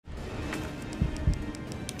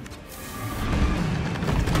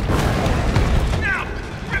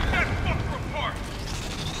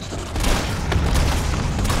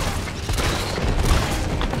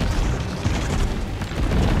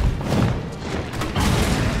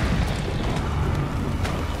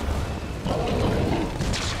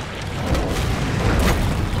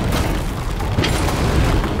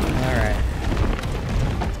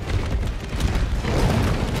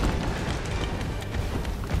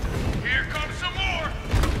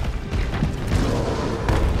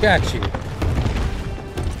Got you.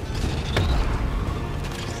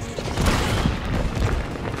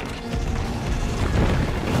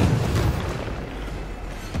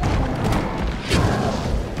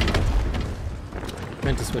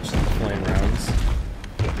 Meant to switch to the flame rounds.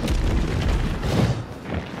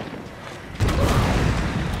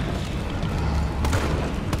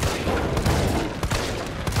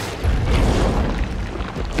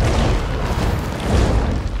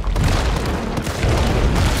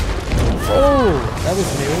 That was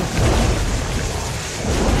new.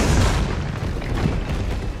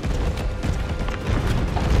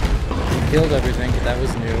 Killed everything, but that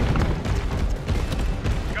was new.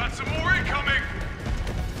 Got some more incoming.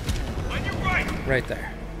 On your right. Right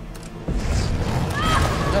there.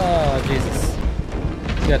 Oh, Jesus.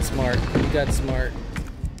 You got smart. You got smart.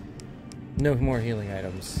 No more healing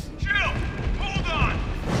items. Chill. Hold on.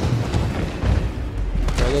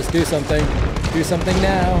 So let's do something. Do something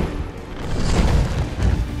now.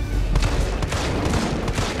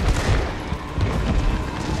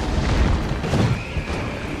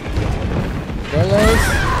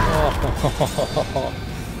 Oh.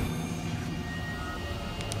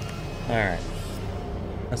 Alright.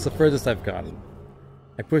 That's the furthest I've gotten.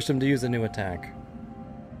 I pushed him to use a new attack.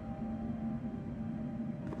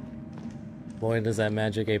 Boy, does that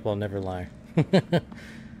magic 8-ball never lie.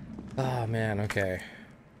 Oh man, okay.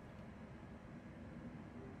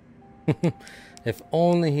 If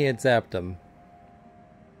only he had zapped him.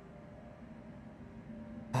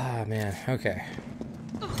 Ah man, okay.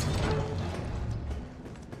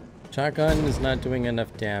 Shotgun is not doing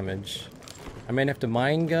enough damage. I might have to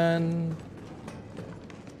mine gun.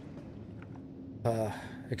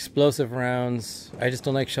 Explosive rounds. I just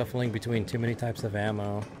don't like shuffling between too many types of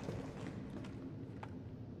ammo.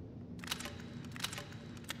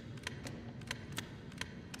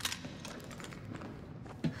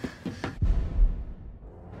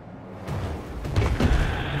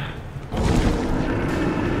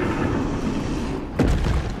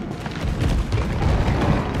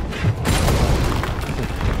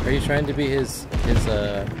 Are you trying to be his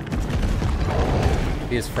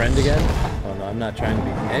friend again? Oh no, I'm not trying to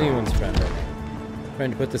be anyone's friend. I'm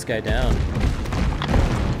trying to put this guy down.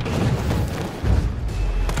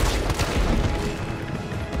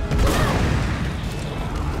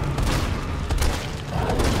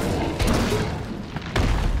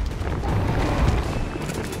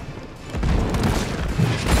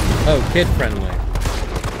 Oh, kid friendly.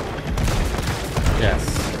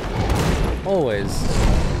 Yes. Always.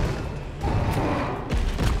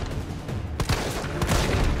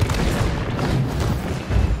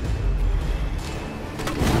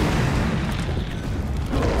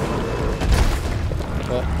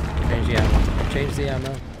 Change the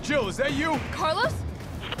ammo. Jill, is that you? Carlos?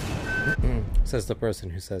 Says the person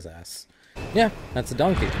who says ass. Yeah, that's a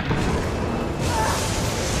donkey.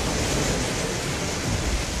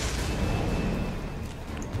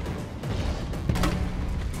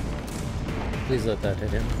 Please let that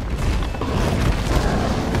hit him.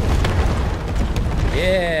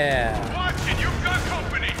 Yeah! Watch it, you've got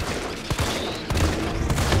company!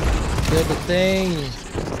 Kill the thing!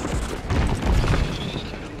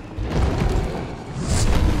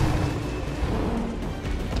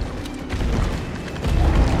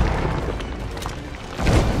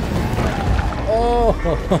 Oh!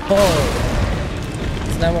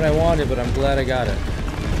 It's not what I wanted, but I'm glad I got it.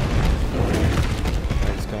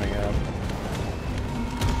 It's going up.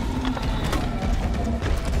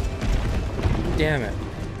 Damn it.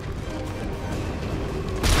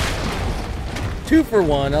 2 for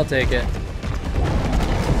 1, I'll take it.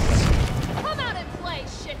 Come out and play,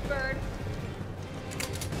 shitbird.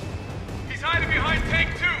 He's hiding behind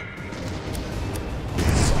tank 2!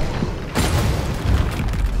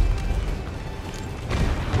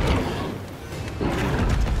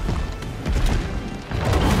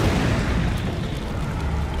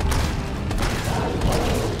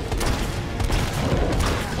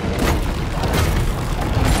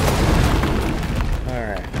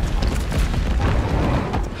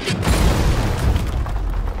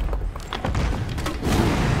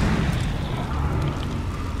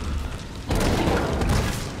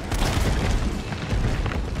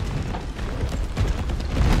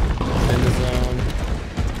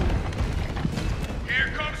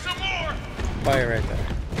 Fire right there.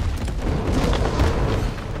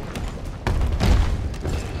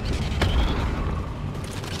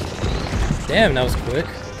 Damn, that was quick.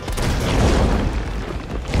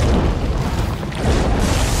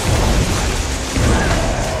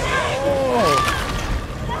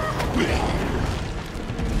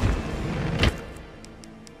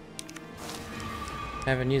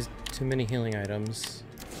 Haven't used too many healing items.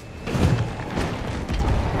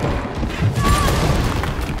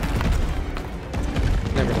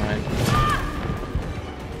 Never mind.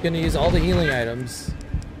 Gonna use all the healing items.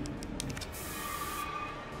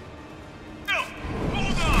 No!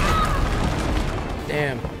 Hold on!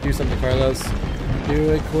 Damn. Do something, Carlos.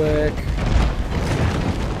 Do it quick.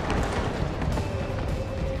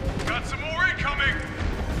 Got some more incoming!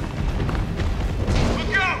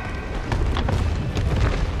 Look out!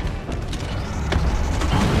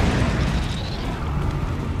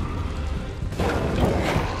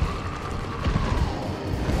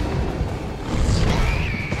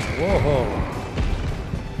 Whoa.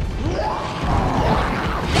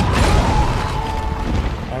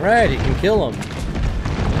 Alright, you can kill him.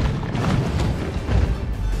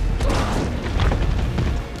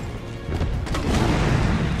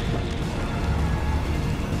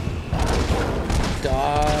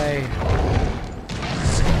 Die.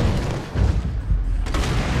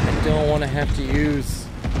 I don't want to have to use.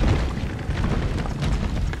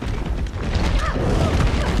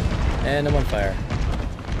 And I'm on fire.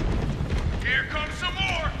 Here comes some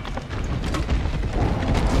more!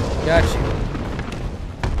 Got you.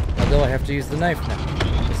 Although I have to use the knife now,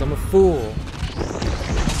 because I'm a fool.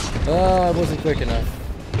 Oh, I wasn't quick enough.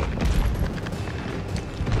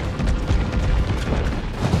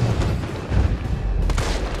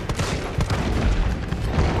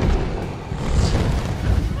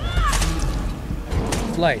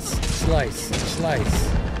 Slice, slice, slice.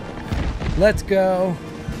 Let's go.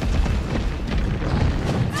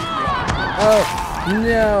 Oh,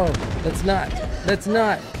 no. That's not. That's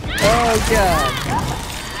not. Oh, God.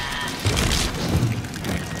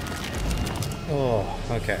 Oh,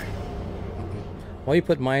 okay. Well, you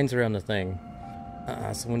put mines around the thing.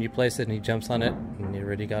 So when you place it and he jumps on it, you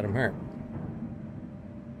already got him hurt.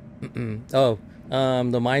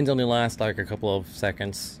 The mines only last like a couple of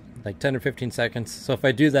seconds. Like 10 or 15 seconds. So if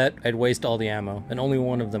I do that, I'd waste all the ammo. And only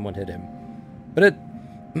one of them would hit him. But it...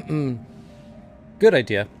 good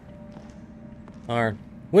idea. Or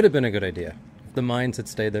would have been a good idea. If the mines had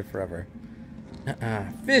stayed there forever.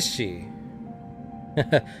 Fishy!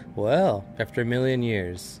 Well, after 1,000,000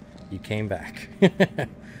 years, you came back.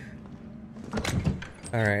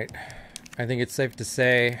 Alright. I think it's safe to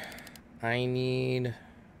say I need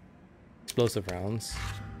explosive rounds.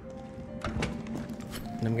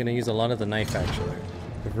 And I'm gonna use a lot of the knife, actually.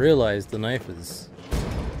 I've realized the knife is...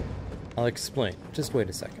 I'll explain. Just wait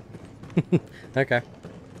a second. Okay.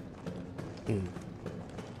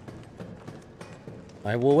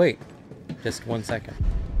 I will wait. Just 1 second.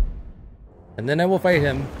 And then I will fight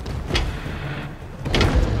him.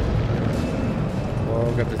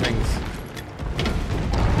 Whoa, grab the things.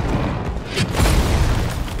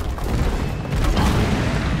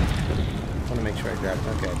 I want to make sure I grab...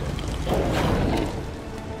 Okay, I did.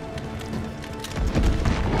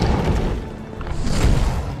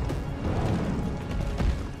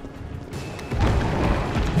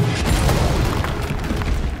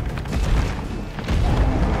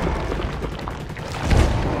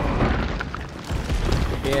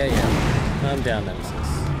 Yeah. Calm down, Nemesis.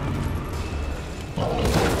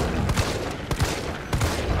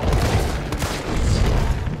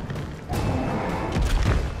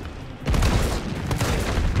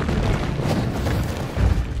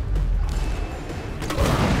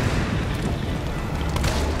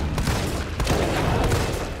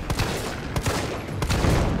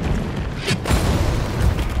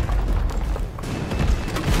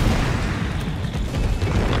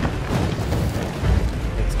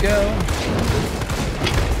 Go.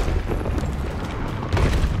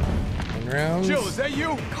 1 round. Jill, is that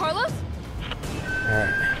you? Carlos?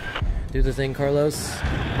 Alright. Do the thing, Carlos.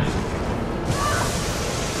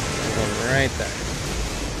 Going right there.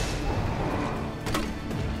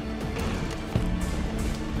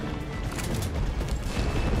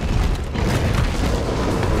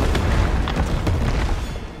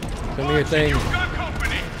 Come here, thing. You've got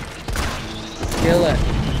company. Kill it.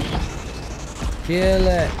 Kill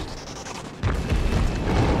it.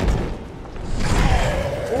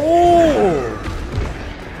 Oh!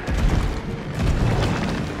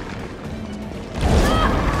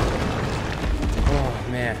 Oh,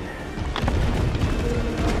 man.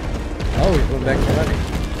 Oh, he's going back to running.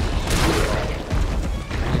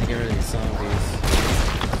 I need to get rid of these zombies.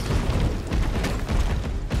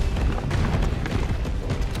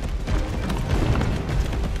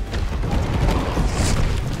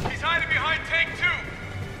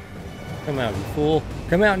 Come out, you fool.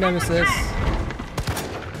 Come out, Nemesis.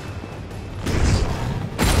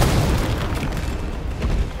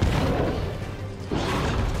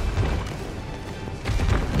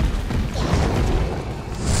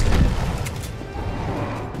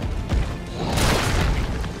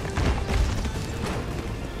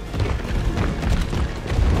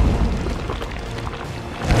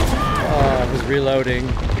 Reloading.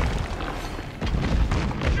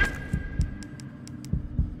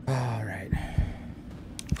 Alright.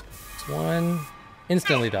 It's one.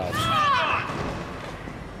 Instantly dodge.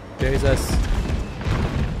 There's us.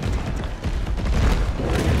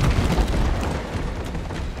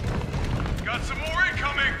 Got some more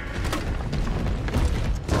incoming.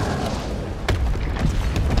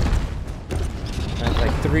 I have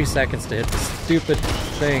like 3 seconds to hit this stupid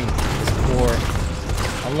thing. This core.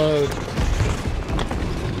 Unload.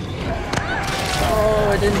 Oh,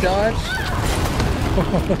 I didn't dodge?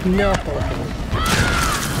 Oh, no.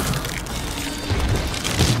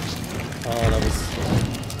 Oh, that was...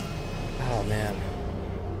 Oh, man.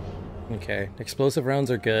 Okay. Explosive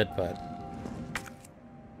rounds are good, but...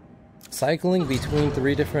 Cycling between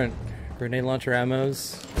 3 different grenade launcher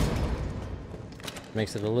ammos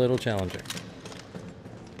makes it a little challenging.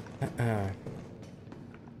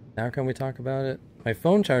 Now can we talk about it? My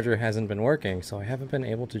phone charger hasn't been working, so I haven't been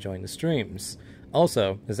able to join the streams.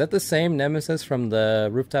 Also, is that the same Nemesis from the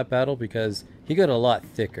rooftop battle? Because he got a lot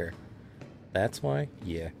thicker. That's why?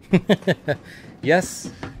 Yeah.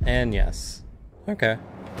 Yes, and yes. Okay.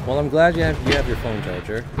 Well, I'm glad you have your phone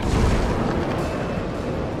charger.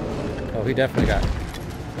 Oh, he definitely got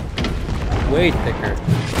way thicker.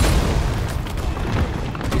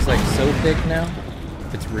 He's like so thick now.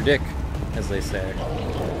 It's ridic, as they say.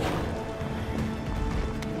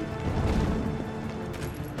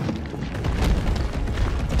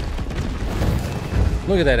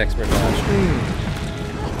 Look at that expert dodge.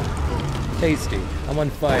 Tasty. I'm on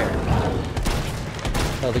fire.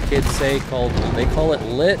 How the kids say, they call it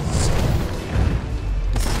lit.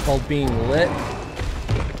 This is called being lit.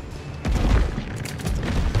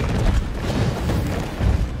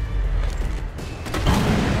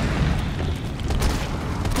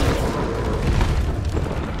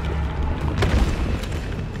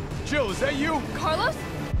 Jill, is that you? Carlos?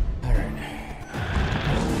 Alright.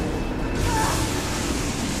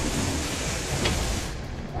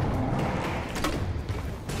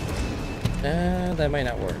 That might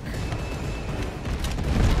not work.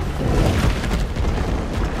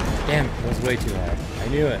 Damn, it was way too high. I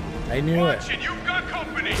knew it. I knew it. Watch it, you've got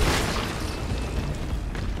company.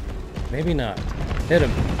 Maybe not. Hit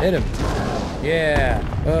him. Hit him. Yeah.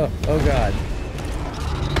 Oh god.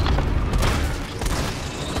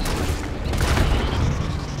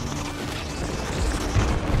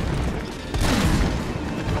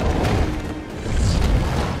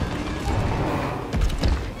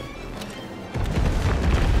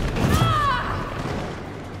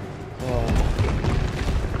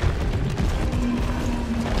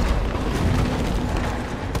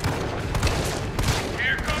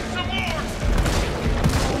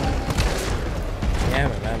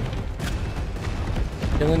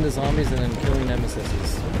 Killing the zombies and then killing Nemesis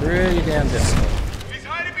is pretty damn difficult. He's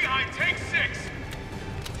hiding behind tank 6.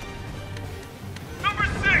 Number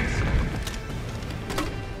 6.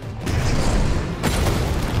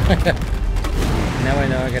 Now I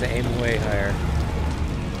know I gotta aim way higher.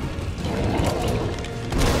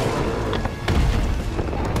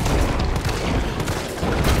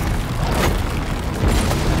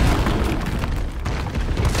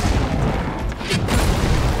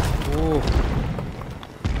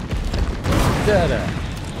 Da-da.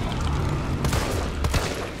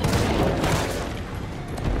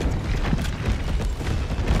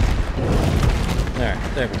 Alright,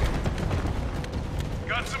 there we go.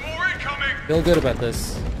 Got some more incoming. Feel good about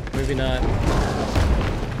this. Maybe not.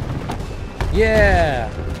 Yeah!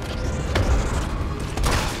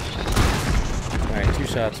 Alright, 2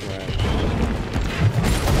 shots around.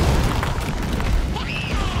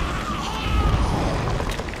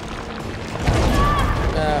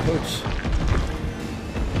 Ouch.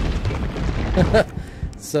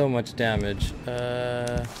 So much damage.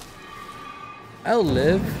 I'll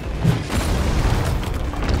live.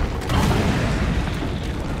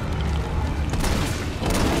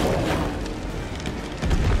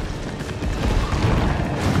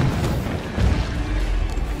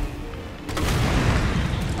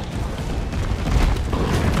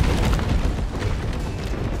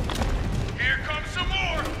 Here comes some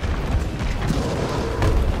more.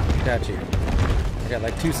 Got you. I got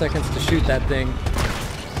like 2 seconds to shoot that thing.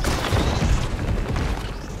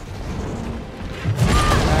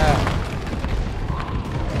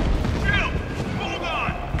 Jill, hold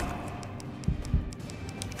on.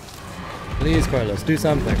 Please, Carlos, do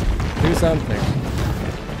something. Do something.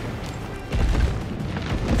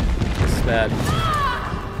 This is bad.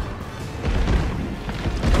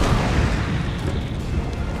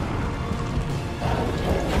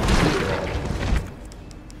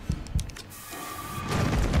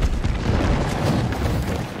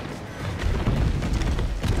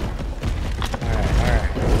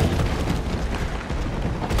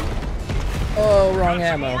 wrong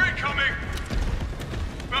Got some ammo. more incoming.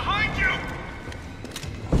 Behind you.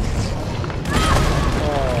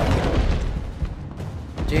 Oh.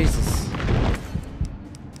 Jesus.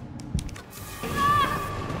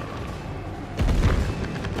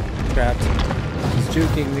 Trapped. He's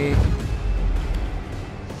juking me.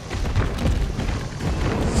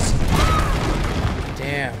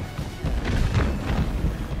 Damn.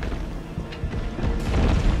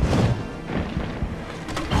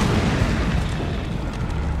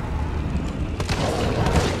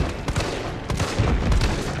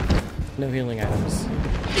 No healing items.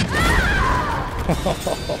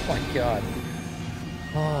 Oh my god.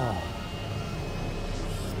 Oh.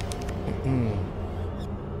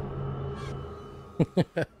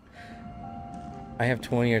 I have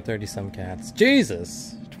 20 or 30 some cats.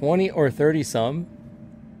 Jesus! 20 or 30 some?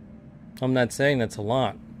 I'm not saying that's a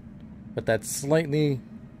lot, but that's slightly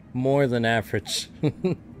more than average.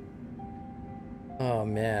 Oh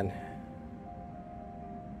man.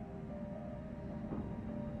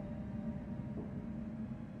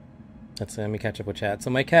 Let me catch up with chat.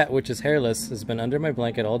 So my cat, which is hairless, has been under my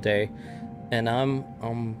blanket all day, and I'm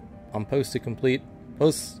supposed to compete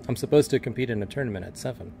in a tournament at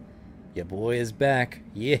 7. Your boy is back.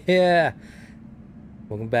 Yeah.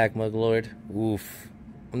 Welcome back, Muglord. Oof.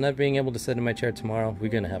 I'm not being able to sit in my chair tomorrow. We're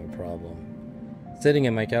gonna have a problem. Sitting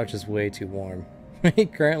in my couch is way too warm.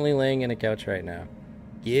 Currently laying in a couch right now.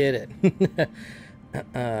 Get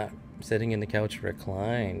it. Sitting in the couch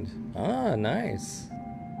reclined. Ah, nice.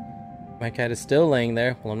 My cat is still laying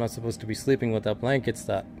there. Well, I'm not supposed to be sleeping without blankets,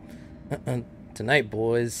 though. Tonight,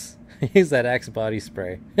 boys. Use that Axe body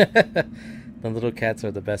spray. The little cats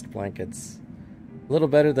are the best blankets. A little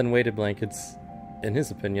better than weighted blankets, in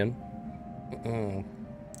his opinion.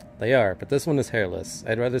 They are, but this one is hairless.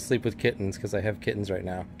 I'd rather sleep with kittens, because I have kittens right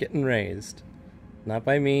now. Kitten raised. Not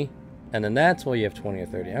by me. And then that's why you have 20 or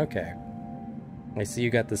 30. Okay. I see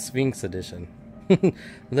you got the Sphinx edition.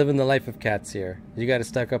 Living the life of cats here. You gotta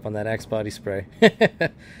stock up on that Axe body spray.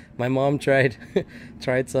 My mom tried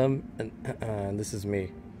some, and this is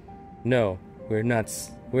me. No, we're not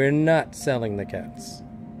selling the cats.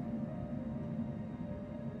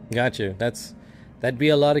 Got you. That'd be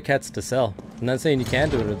a lot of cats to sell. I'm not saying you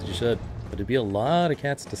can't do it or that you should, but it'd be a lot of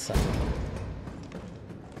cats to sell.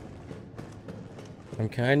 I'm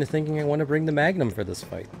kind of thinking I want to bring the Magnum for this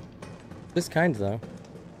fight. Just kind, though.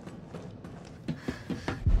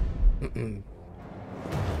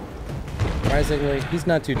 Surprisingly, he's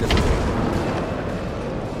not too difficult.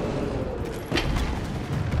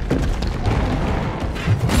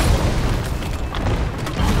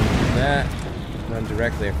 That. Run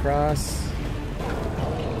directly across.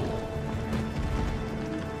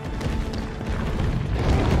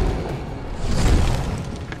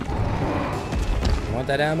 Want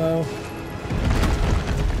that ammo?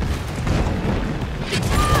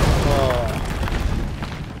 Oh.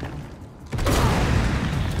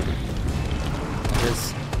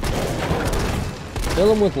 Just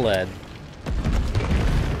fill him with lead.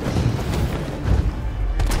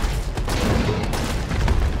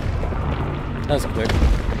 That was quick.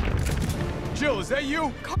 Jill, is that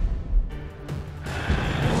you?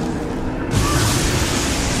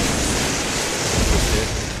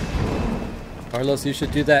 Carlos, you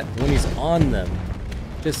should do that when he's on them.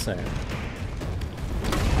 Just saying.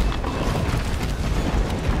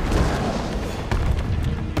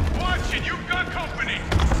 Watch it, you've got company.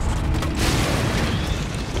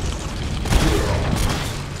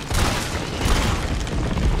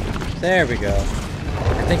 There we go.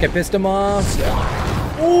 I think I pissed him off.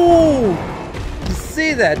 Ooh! You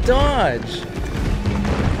see that dodge?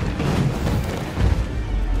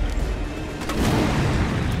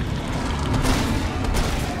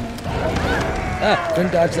 Ah,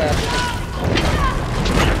 couldn't dodge that.